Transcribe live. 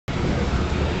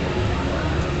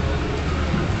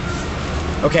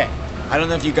Okay, I don't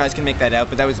know if you guys can make that out,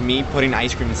 but that was me putting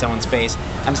ice cream in someone's face.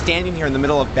 I'm standing here in the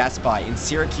middle of Best Buy in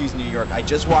Syracuse, New York. I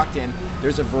just walked in.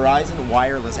 There's a Verizon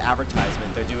wireless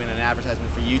advertisement. They're doing an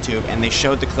advertisement for YouTube, and they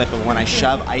showed the clip of when I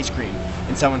shove ice cream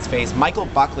in someone's face. Michael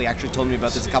Buckley actually told me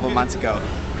about this a couple months ago.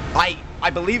 I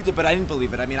believed it, but I didn't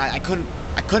believe it. I mean, I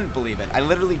couldn't believe it. I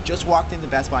literally just walked into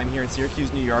Best Buy. I'm here in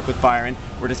Syracuse, New York with Byron.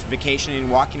 We're just vacationing,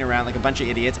 walking around like a bunch of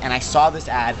idiots, and I saw this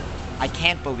ad. I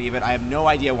can't believe it. I have no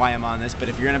idea why I'm on this, but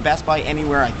if you're in a Best Buy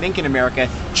anywhere, I think in America,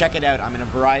 check it out. I'm in a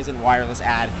Verizon wireless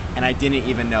ad, and I didn't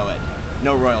even know it.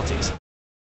 No royalties.